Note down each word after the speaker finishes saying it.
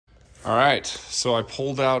All right, so I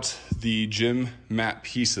pulled out the gym mat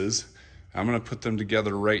pieces. I'm gonna put them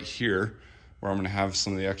together right here where I'm gonna have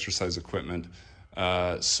some of the exercise equipment.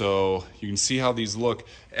 So you can see how these look.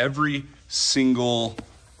 Every single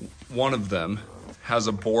one of them has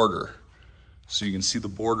a border. So you can see the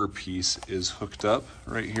border piece is hooked up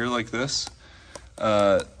right here like this.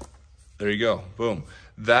 There you go, boom.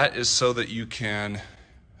 That is so that you can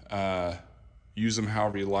use them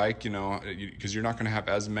however you like, you know, because you're not gonna have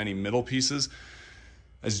as many middle pieces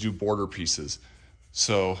as you do border pieces.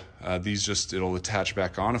 So these just, it'll attach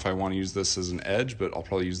back on if I wanna use this as an edge, but I'll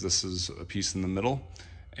probably use this as a piece in the middle.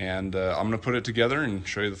 And I'm gonna put it together and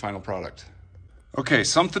show you the final product. Okay,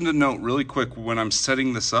 something to note really quick, when I'm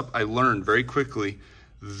setting this up, I learned very quickly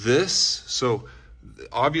this, so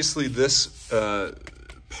obviously this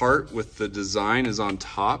part with the design is on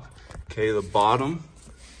top. Okay, the bottom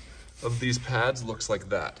of these pads looks like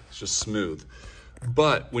that. It's just smooth.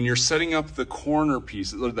 But when you're setting up the corner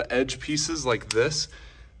pieces or the edge pieces like this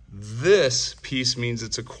piece means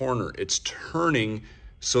it's a corner. It's turning,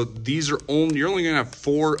 so these are only, you're only gonna have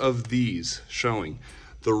 4 of these showing.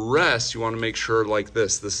 The rest you wanna make sure like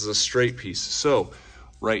this. This is a straight piece. So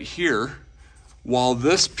right here, while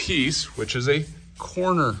this piece, which is a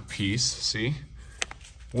corner piece, see,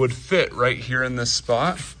 would fit right here in this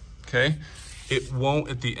spot, okay? It won't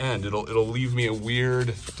at the end. It'll leave me a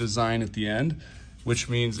weird design at the end, which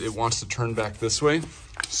means it wants to turn back this way.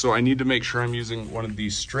 So I need to make sure I'm using one of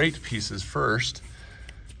these straight pieces first.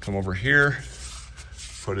 Come over here,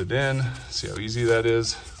 put it in, see how easy that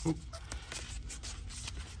is. Oop.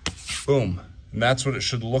 Boom, and that's what it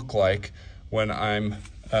should look like when I'm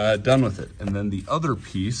done with it. And then the other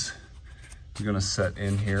piece, I'm gonna set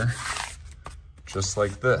in here just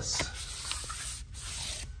like this.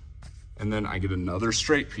 And then I get another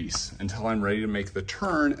straight piece until I'm ready to make the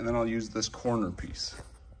turn, and then I'll use this corner piece.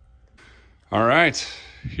 All right,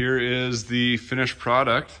 here is the finished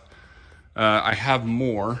product. I have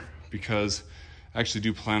more because I actually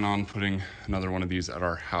do plan on putting another one of these at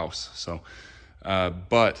our house. So,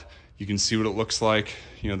 but you can see what it looks like.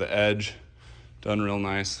 You know, the edge done real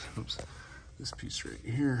nice. Oops, this piece right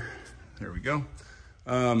here. There we go.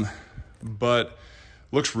 But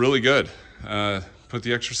looks really good. Put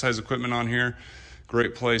the exercise equipment on here.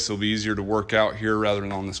 Great place. It'll be easier to work out here rather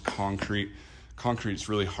than on this concrete. Concrete's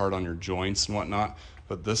really hard on your joints and whatnot,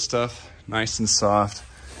 but this stuff, nice and soft.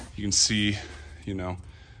 You can see, you know,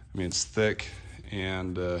 I mean, it's thick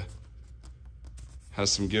and has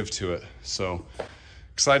some give to it. So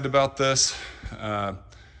excited about this. Gonna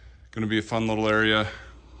be a fun little area.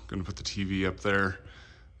 Gonna put the TV up there.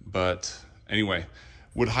 But anyway,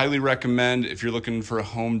 would highly recommend if you're looking for a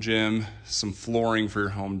home gym, some flooring for your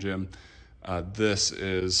home gym, this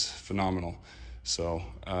is phenomenal. So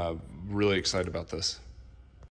really excited about this.